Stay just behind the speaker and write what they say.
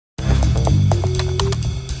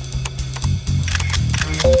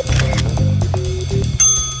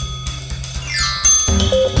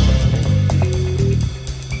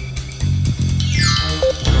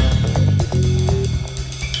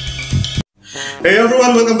Hey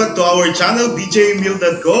everyone, welcome back to our channel,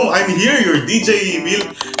 djemil.com. I'm here, your DJ Emil,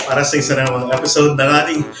 para sa isa namang episode ng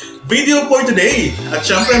ating video for today. At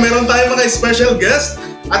syempre, meron tayong mga special guest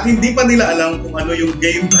at hindi pa nila alam kung ano yung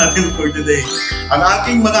game natin for today. Ang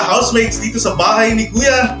aking mga housemates dito sa bahay ni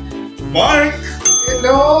Kuya Mark.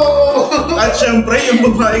 Hello! At syempre, yung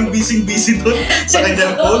babaeng busy-busy doon sa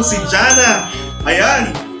kanyang phone, si Janna.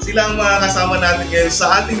 Ayan, sila ang mga kasama natin ngayon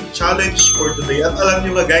sa ating challenge for today. At alam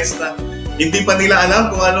nyo ba guys na hindi pa nila alam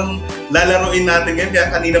kung anong lalaroin natin ngayon. Kaya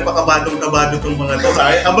kanina pa kabadong-kabado itong mga to.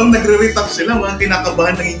 Habang nagre-retouch sila, mga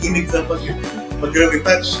kinakabahan, nanginginig sa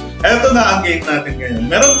magre-retouch. Eto na ang game natin ngayon.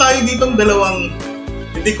 Meron tayo ditong dalawang,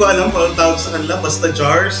 hindi ko alam kung anong tawag sa kanila, basta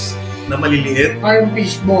jars na maliliit. Parang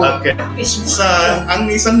fishbowl. Okay.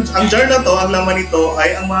 Ang jar na to, ang laman nito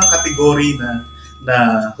ay ang mga kategory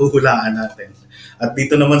na huhulaan natin. At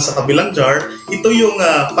dito naman sa kabilang jar, ito yung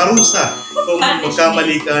parusa kung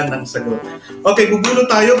magkamali ka ng sagot. Okay, bubulot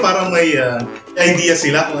tayo para may idea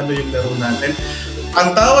sila kung ano yung laro natin.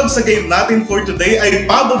 Ang tawag sa game natin for today ay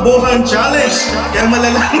Pabobohan Challenge. Kaya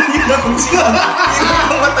malalaman nyo na kung sino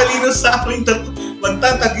ang matalino sa aming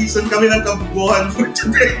magtatagisan kami ng kabubuhan for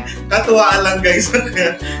today. Katuwaan lang guys.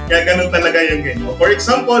 Kaya ganun talaga yung game. For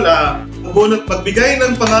example, magbigay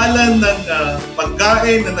ng pangalan ng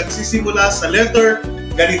pagkain na nagsisimula sa letter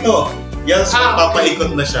ganito. Yes,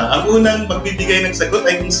 papaikot na siya. Ang unang magbibigay ng sagot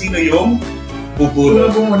ay kung sino yung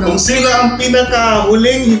bubulot. Kung sila ang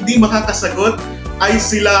pinakahuling hindi makakasagot, ay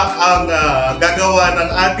sila ang gagawa ng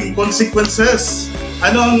ating consequences.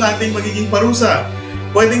 Ano ang ating magiging parusa?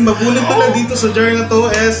 Pwedeng mabulot na lang dito sa jar na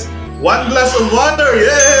to is 1 glass of water.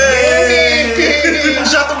 Yay!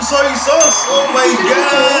 Shot of soy sauce. Oh my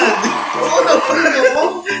God!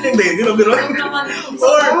 Hindi biro.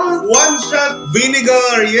 Or 1 shot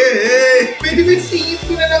vinegar. Yay! Pwede ba singit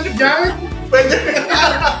ko na lang jar? Pwede.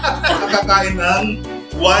 Nakakain ng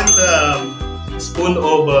 1 spoon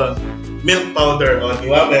of milk powder. O, di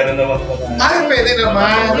ba? Meron naman ko na. Ay, pwede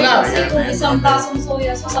naman. Kasi kung isang tasong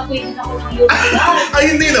soya sauce, sasakuin ako ng yun.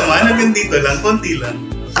 Ay, hindi naman. Hanggang dito lang. Konti lang.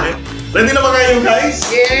 Okay. Ready na ba kayo, guys?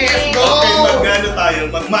 Yes, go! Okay, mag-ano tayo.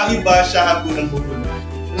 Magmaiba siya ang unang bubunot.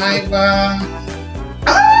 Maiba.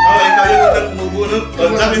 Okay, ikaw yung unang bubunot. O,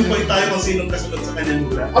 sabihin po tayo kung sinong kasunod sa kanyang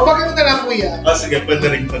mula. O, pagano na lang, kuya? O, sige. Pwede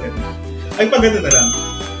rin pagano. Ay, pagano na lang.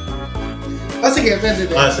 O, sige. Pwede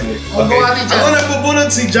din. Sige. O, buha ni Janna. Ako nagbubunot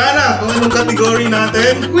si Janna. Kung anong category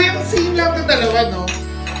natin. Kuya, same lang ng dalawa, no?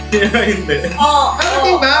 Hindi. Ano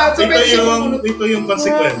diba? So, ito yung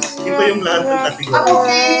consequence. Ito yung lahat ng category.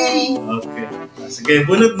 Okay. Okay. Sige,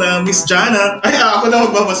 bunot na Miss Janna. Ay, ako na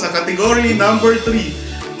magbabasa. Category number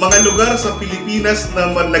 3. Mga lugar sa Pilipinas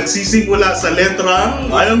na nagsisimula sa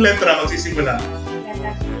letrang... Anong letra magsisimula?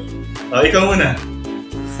 Ikaw muna.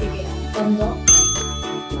 Sige. Tondo.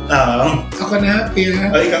 Ako na,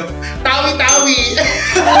 Pia. Ikaw. Tawi-tawi.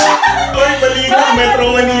 Oy, malino.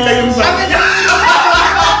 Metro Manila yung sabi niya.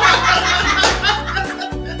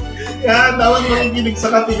 Kaya dapat makikinig sa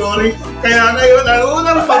kategory. Kaya ngayon, ang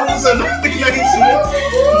unang parusa natin na isunod.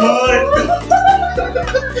 Mark.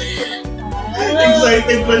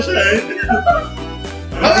 Excited pa siya eh.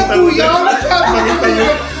 Mga kuya! Pakita niyo.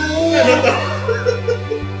 Ano to?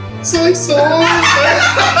 Soy sauce!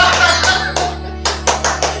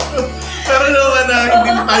 Pero naman na hindi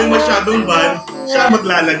tayo masyadong ban, siya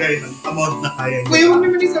maglalagay ng amount na kaya niya. Kuya, huwag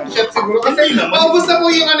naman isang shot siguro. Kasi maubos na po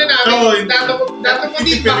yung ano namin. Dato po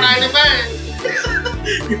din, baka naman.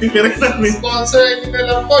 Titipirin namin. Sponsor, hindi na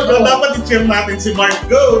lang po. So, dapat i-cheer natin si Mark.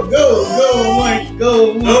 Go, Mark.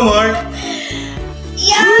 Go, Mark.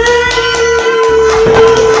 Yeah!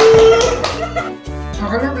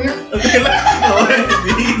 Saka lang, kuya. Okay lang.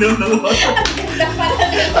 Hindi inom ng water.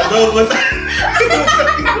 Ano ba tayo?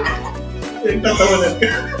 Tatawanan ka.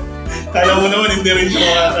 Kala mo naman hindi rin siya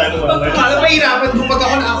makakaano. Kala mahirapan kung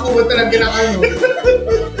ako na ako ba talaga ng ano.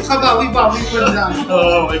 Kabawi-bawi ko lang.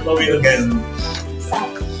 Oo, may bawi again.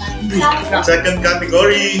 Second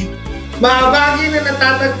category. Mga bagay na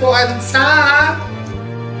natatagpuan sa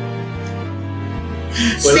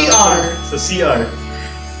CR. Sa CR.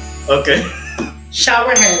 Okay.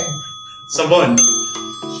 Showerhead. Sabon.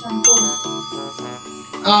 Shampoo.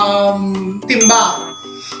 Timba.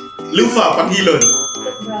 Lufa, panghilod.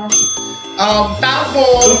 Toothbrush.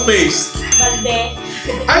 Tampo. Toothpaste. Balde.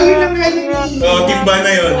 Ay, yun lang nga yun. Oo, timba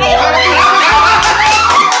na yun.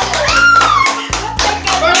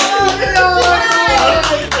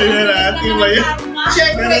 Ayun na, timba yun.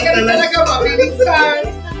 Siyempre, ganun talaga mabilisan.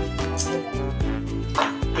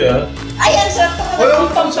 Yeah. Ayan, sir. Wala mo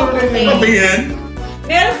pang sa Kape yan.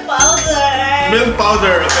 Milk powder. Milk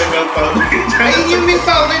powder. Okay, milk powder. Ay, yung milk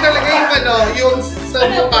powder talaga yung sa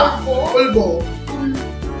mukha. Pulbo.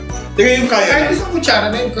 Teka yung kaya. Kahit isang kutsara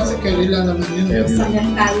na yun kasi curry lang naman yun.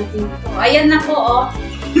 Sayang tayo dito. Ayan na po, oh.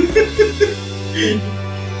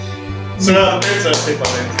 Sarap pa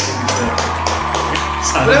rin.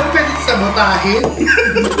 Wala mo pwede sabotahin.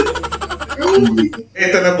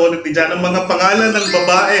 Ito na bonus ni Janna, ang mga pangalan ng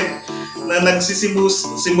babae na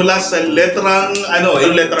nagsisimula sa letrang,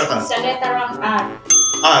 yung letra ka? Sa letrang R.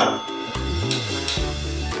 R.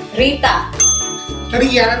 Rita.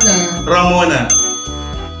 Rihanna. Ramona.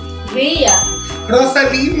 Rhea.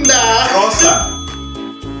 Rosalinda. Rosa.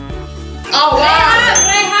 Oh, wow!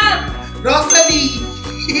 Rehab. Rosalie.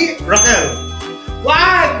 Raquel.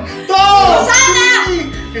 1, 2, Susana.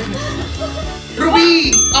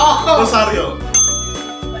 Ruby. Oh. Rosario.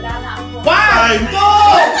 Wala na ako. 1,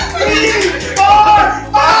 2, 3,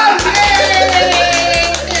 4, 5.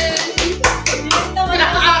 Yay! Ang naman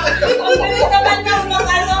ng mga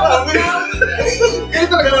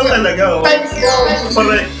Ganun talaga, oh. Thanks, guys.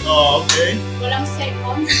 Correct. Oh, okay. Walang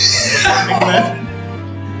second. Tingnan.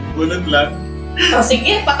 Bunot lang. O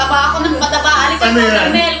sige, pataba ako ng pataba. Alik Ano ako yan?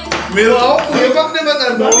 ng milk. Milk. Wow, kuya, bak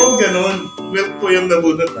naman Bakit ganun? Milk po yung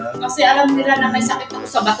nabunot, ha? Kasi alam nila na may sakit ako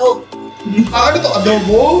sa bato. Ano to?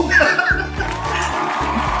 Adobo?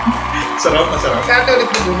 Sarap, masarap. Kaya ito ulit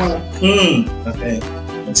na bunot. Okay.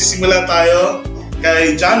 Magsisimula tayo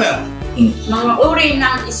kay Janna. Mga uri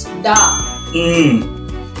ng isda.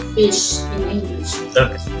 Fish in English.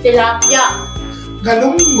 Okay. Tilapia.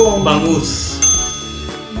 Galunggong. Bangus.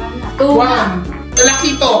 Tuna.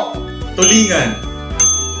 Talakito. Tulingan.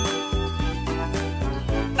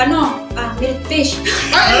 Milkfish.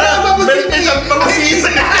 Ay, ano ba Milkfish at bangus.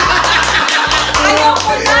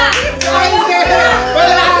 Ayoko na! Ayoko na!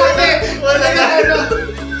 Wala ate! Wala na.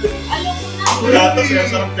 Ayoko na! Gatas, yan.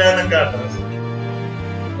 Sarap kaya ng gatas.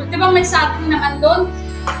 Di ba may satin naman doon?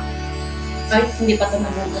 Ay, hindi pa ito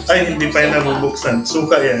nabubuksan. Ay, hindi pa yan nabubuksan.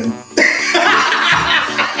 Suka yan.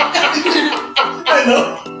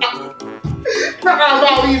 Ano?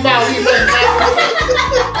 Nakabawi-bawi ba?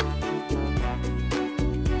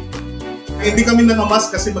 Hindi kami nakamas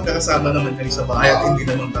kasi magkakasama naman kami sa bahay at hindi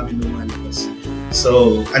naman kami lumalabas.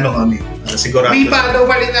 So, kami? Sigurado. May follow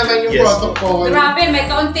pa rin naman yung Yes. protocol. Grabe, may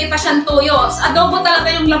kaunti pa siyang tuyo. Adobo talaga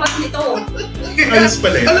yung labas nito. Ayos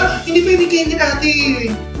pala yun. Alam, hindi pwede kainin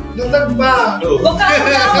natin. Dundag ba? Oo. Huwag ka ano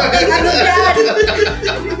yan?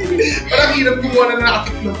 Parang hirap gumawa na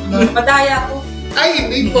nakatiklop na. Madaya ko. Ay,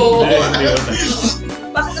 hindi po. Hindi yun.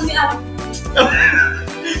 Bakit kami alam?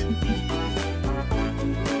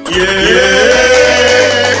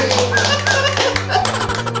 Yay!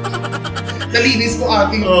 Nalinis mo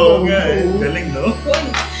ating Oo nga eh. Galing, no? Uy,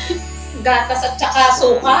 gatas at saka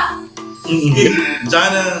suka.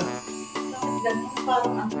 Janna. Ganun,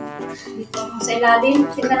 parang dito sa ilalim.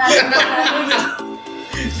 Tingnan natin sa ilalim.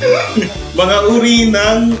 Mga uri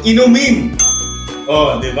ng inumin.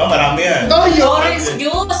 Oh, di ba? Marami yan. Toyo. Orange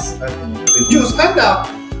juice. Juice,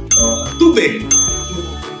 anak. Tubig.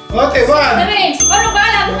 Okay, 1. Drinks. Ano ba?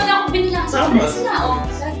 Lalo mo na akong binilang sa Tama. drinks na. O,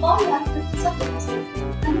 sa cola.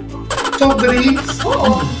 Ano po? Soft drinks.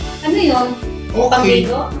 Oo. Ano yun? Okay.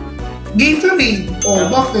 Pangbigo? Gatorade. Oh,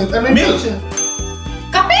 bakit? Ano Milk. yun siya?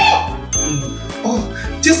 Kape! Oh,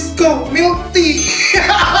 just go. Milk tea.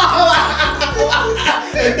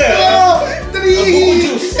 Hindi. 2, 3. Buko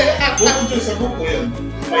juice. Buko juice. Sa buko yan.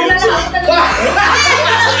 Wala na ako talaga.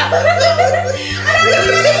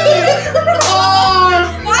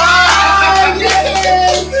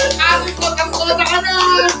 Yes! Ate ko, takot ka na!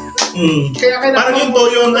 Kaya Parang yung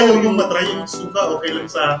toyo ang yung matry yung suka, okay lang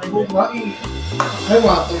sa akin. Ay,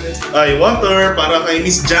 water. Ay, water para kay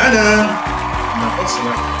Miss Janna. Nako,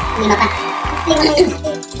 sila.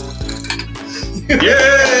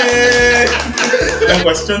 Yay! Ilang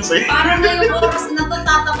questions eh. Parang ngayong oras na to,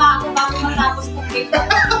 tataba ako bago matapos kong dito.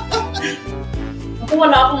 Ako,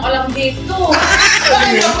 wala akong alam dito.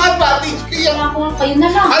 Ay, naman, pati kaya. Wala akong kayo na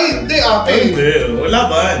lang. Ay, hindi, ate. Ay, hindi. Wala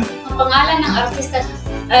ba? Ang pangalan ng artista,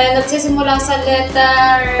 nagsisimula sa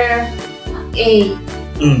letter A.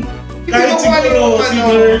 Kahit siguro,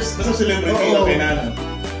 singers, basta celebrity Oo. lang kailangan.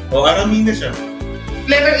 O, aramin na siya.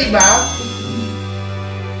 Letter iba?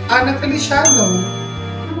 Ana Feliciano.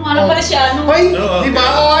 Ano nga lang pala siya, ano? Ay, Oo. di ba?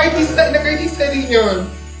 Oh, artista, nag-artista rin yun.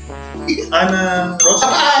 Ana Roses.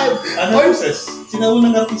 Ana Oy. Roses. Sino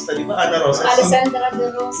unang artista, di ba? Ana Roses. Alessandra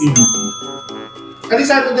de Rossi.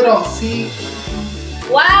 Alessandro De Rossi.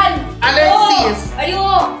 1! Alexis. Ayo!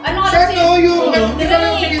 Ano Siya Alexis? to yung Oo. hindi ka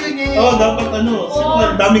lang pinili niya. Oh, dapat ano. Sino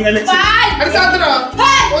ba? Daming Alexis. 5! Alessandro!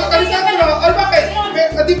 Oh, Alessandro! Ano bakit?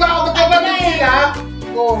 Di ba ako magkabatid sila?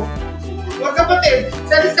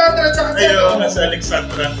 Alexandra at saka si Ayun, si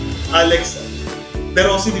Alexandra. Alex. De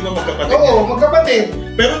Rossi, di ba magkapatid? Oo, magkapatid.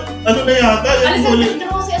 Pero ano na yata? Yung huli. Alexander De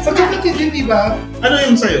Rossi at saka Magkapatid din, di ba? Ano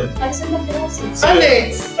yung sa'yo? Alexander De Rossi. Alex.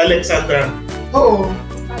 Alexandra. Oo.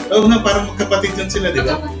 Oo na, parang magkapatid yun sila, di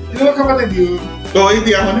ba? Hindi mo magkapatid yun. Oo,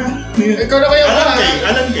 hindi ako na. Ikaw na kayo Alan ba? Kay,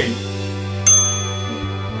 Alan Kay.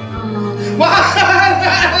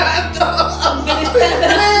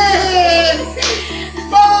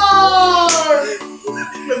 Four!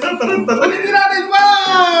 Natataranta ko. Ulitin natin!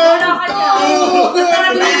 Wala ka niya.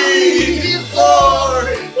 Three! Four!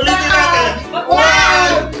 Ulitin natin.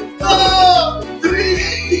 One! Two!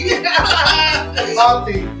 Three!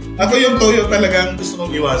 Okay. Ako yung toyo talagang gusto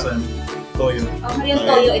kong iwasan. Toyo. Ako yung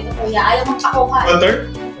toyo, ito kuya. Ayaw mong pakuha. Butter?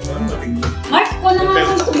 Matingin. Mark, ko na nga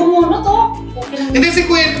kung bumuno to. Okay lang. Hindi si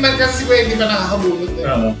Kuya naman kasi si Kuya hindi pa nakakabulot eh.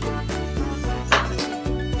 Oo.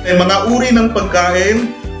 Mga uri ng pagkain,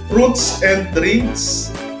 fruits and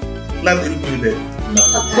drinks, not included.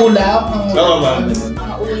 Ulam. Oo, ma'am.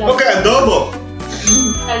 Mga ulam. Okay, adobo.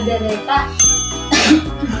 Kaldereta.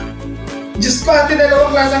 Diyos ko, ate, dalawang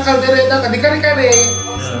klaseng kaldereta. Kari-kari-kari.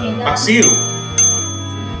 Paksiw.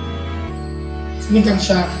 Sinigang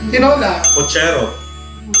siya. Tinola. Pochero.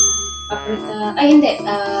 Paprika. Ay, hindi.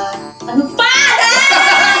 Ano pa?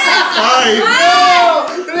 Five.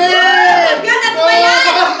 Two! Three! Ganat pa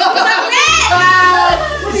yan! Saglit!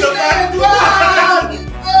 Isa pa. One!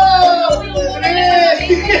 Two!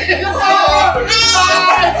 Three! Four!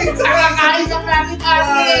 Five! Nakakain ka natin,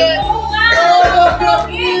 ate! Oo nga!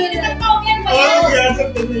 Okay! Nagpaukin ba yan? Oh, yan. Sa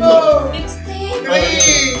tingin mo. Two! Lipstick.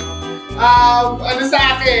 Three! Ano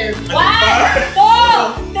sa akin? 1, 2,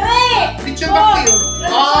 3! Picture back to you.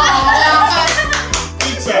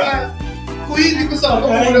 Pizza. Kuya, hindi ko sa ako.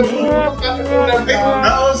 Ulam ko. Pagkakatulang ka.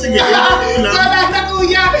 Oo, sige. Ulam. Wala na,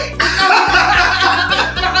 kuya!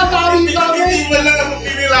 Nakabawi-bawi! Hindi mo lang ako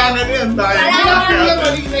pinilangan yan. Dahil Wala na, kuya.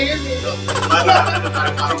 Mali na yun eh.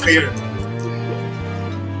 parang fair.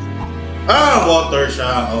 Water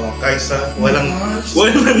siya. Oh, kaysa walang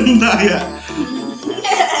daya.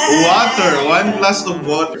 Water. 1 glass of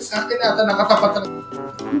water. Sa akin ata nakatapat na.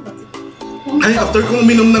 Ay, after kong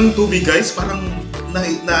uminom ng tubig, guys, parang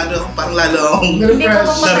parang lalo akong Hindi ko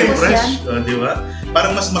pa na-refresh. Di ba?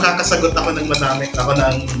 Parang mas makakasagot ako ng madami. Ako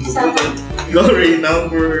ng glory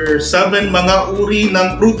number 7, mga uri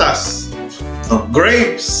ng prutas.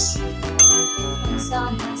 Grapes.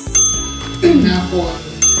 Pineapple.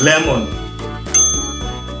 Lemon.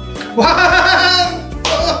 One!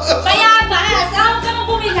 Kaya ba? Saan ka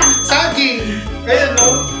mo bumilang? Saging. Ayan,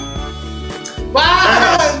 no?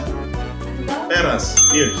 One! Peras.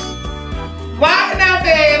 Pears. One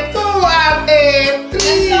natin! Two natin!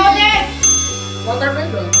 Three! Solid!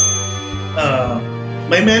 Watermelon.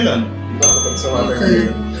 May melon. Ito kapag sa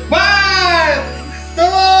watermelon. One!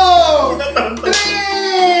 Two!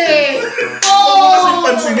 Three! Four!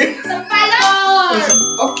 Pansinin. Sampalon!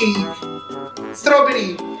 Okay.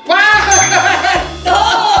 Strawberry. One! Two!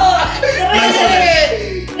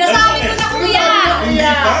 Three! Nasabi ko na kuya! Hindi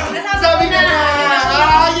pa. Sabi na na!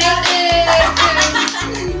 Yan eh!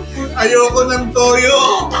 Ayoko ng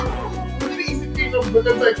toyo. Naisip ko yung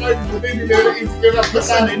butan sa card. Buti hindi na naisip ko na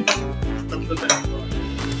Basta na yung tatlo na ito.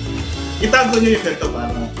 Itago nyo yung ganito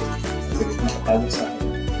para kasi nakatago sa akin.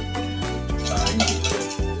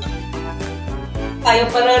 Ayaw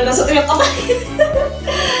para lusot yung kamay.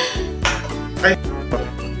 Ay,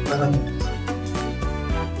 parang...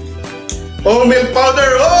 Oh, milk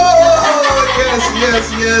powder! Oh!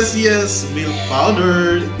 Yes! Milk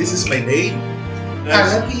powder. This is my day.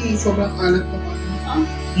 Alat eh. Sobrang alat naman.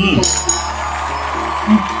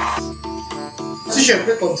 Kasi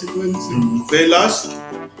syempre, consequence. Okay, last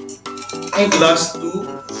 2.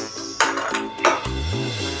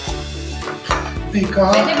 Teka.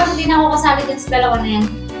 Pwede ba hindi na ako kasali din sa dalawa na yan?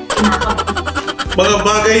 Mga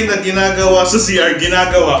bagay na ginagawa sa CR,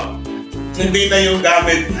 ginagawa. Hindi na yung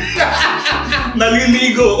gamit.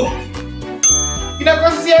 Naliligo.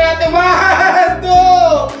 Ginagawa siya natin. One,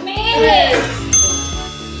 two! Mire!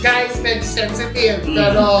 Guys, medyo sensitive.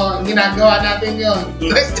 Pero ginagawa natin yun. Yun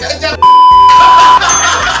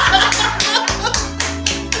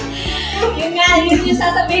nga, yun yung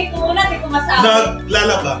sasabihin ko muna, hindi ko masabi.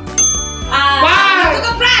 Naglalaba.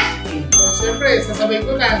 Nagtutubrush! Siyempre, sasabihin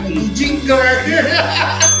ko na, nag-jinger.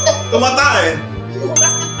 Tumatain.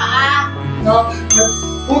 Hugas ng paa. No?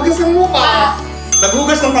 Hugas ng mukha.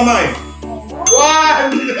 Naghugas ng kamay.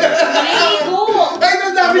 One! Maligo! Ay,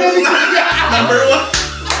 ang dami na rin. Number 1.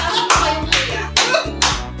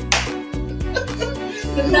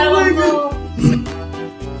 Yung dalawang ko.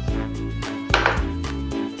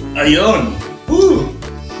 Ayun. Woo.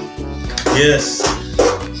 Yes.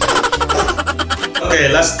 Okay,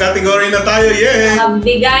 last category na tayo. Yay!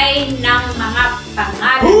 Magbigay ng mga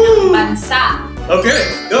pangalan ng bansa.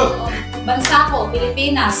 Okay, go! Bansa ko,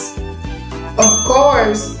 Pilipinas. Of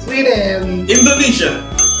course, Sweden. Indonesia.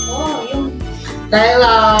 Oh, yung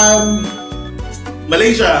Thailand.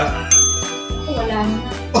 Malaysia. ako wala na.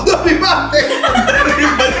 Oh, dami ba?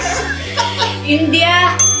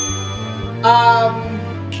 India.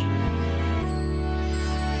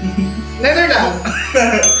 Netherlands.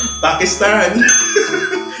 Pakistan.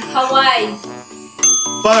 Hawaii.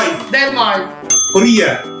 5. Denmark.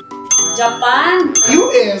 Korea. Japan.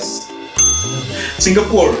 US.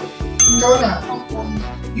 Singapore. Ikaw na. Hong Kong.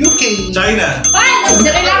 UK. China. Ay,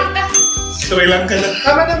 Sri Lanka. Sri Lanka na.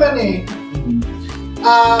 Tama naman eh.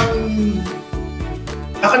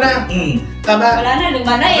 Ako na. Tama. Wala na,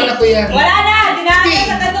 lima na Ako eh. na ko yan. Wala na, dinaan Spain.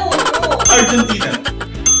 sa tanong. Argentina.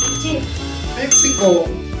 Chip. Mexico.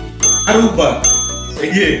 Aruba.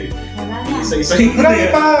 Sige. Wala na. Isa-isahin ko na Marami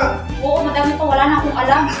yan. pa. Oo, madami pa. Wala na akong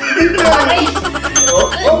alam. Ay,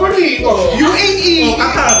 Overly. UAE.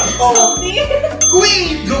 Saudi.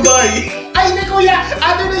 Kuwait. Dubai. Ay, hindi kuya.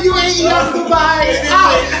 Ano na UAE ang Dubai?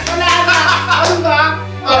 Wala na. Ano ba?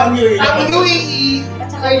 Ang UAE. Ang UAE. At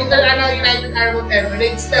saka Ay, United Arab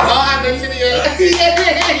Emirates. Ano yung UAE?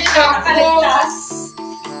 Nakaligtas.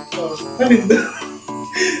 Alin na?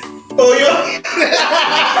 Toyo.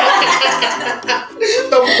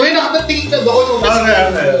 Uy, nakatatingin ka doon.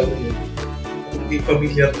 Okay. Hindi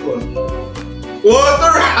familiar ko.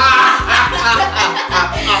 Water!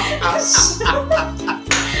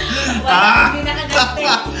 Wala, hindi nakaganti.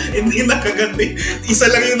 Hindi nakaganti. Isa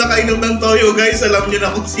lang yung nakainom ng toyo, guys. Alam niyo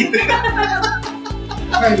na kung sino.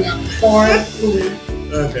 Okay lang. 4, 2.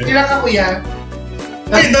 Okay. Ilan ka kuya?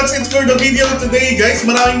 Okay, that's it for the video today, guys.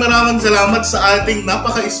 Maraming salamat sa ating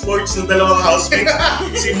napaka-sports na dalawang housemates.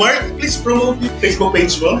 Si Mark, please promote yung Facebook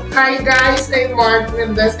page mo. Hi guys, I'm Mark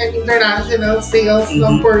Mendez. I'm international sales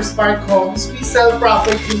ng First Park Homes. We sell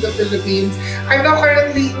property in the Philippines. I'm now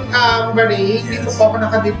currently in Bahrain. Dito po ako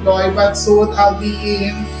naka-deploy, but soon I'll be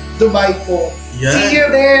in Dubai po. Yan. See you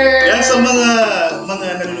there! Yan sa mga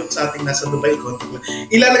nanonood sa ating nasa Dubai ko.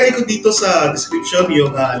 Ilalagay ko dito sa description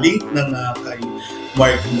yung link ng kay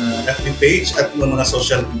Mark na FB page at ng mga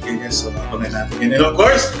social media niya. So, abangan natin yan. And of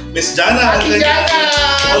course, Miss Janna. Ate Janna!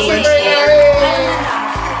 Always Super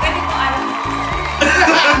Pwede ko alam.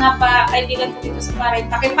 Mga kaibigan ko dito sa Bahrain.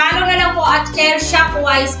 Pakipalo na lang po at share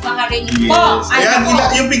Shopwise Bahrain po. Yes. Ayan,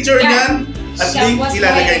 yung picture niyan at link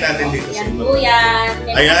ilalagay natin dito. Yan po yan.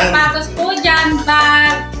 May Ayan. sapatos po dyan,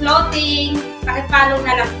 bag, clothing. Pakipalo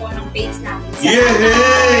na lang po ng page natin.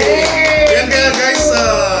 Yay! Yan kaya guys,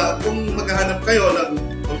 kung maghahanap kayo ng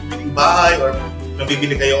mabibiling bahay or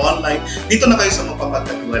nabibili kayo online, dito na kayo sa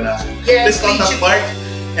mapapagkatiwalaan. Yes, Please contact Mark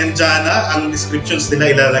and Janna. Ang descriptions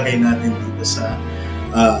nila ilalagay natin dito sa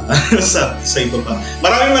sa ibaba.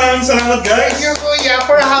 Maraming salamat, guys! Thank you, Kuya,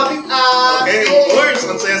 for having us! Okay, of course.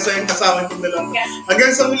 Ang saya-sayang kasama itong dalawa. Yes.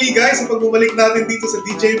 Hanggang sa muli, guys, sa pagbubalik natin dito sa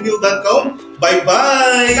djbill.com.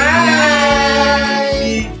 Bye-bye!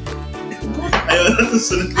 Bye! Ayun,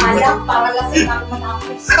 susunod. Alak, para lasing ako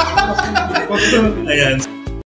matapos. Ayan.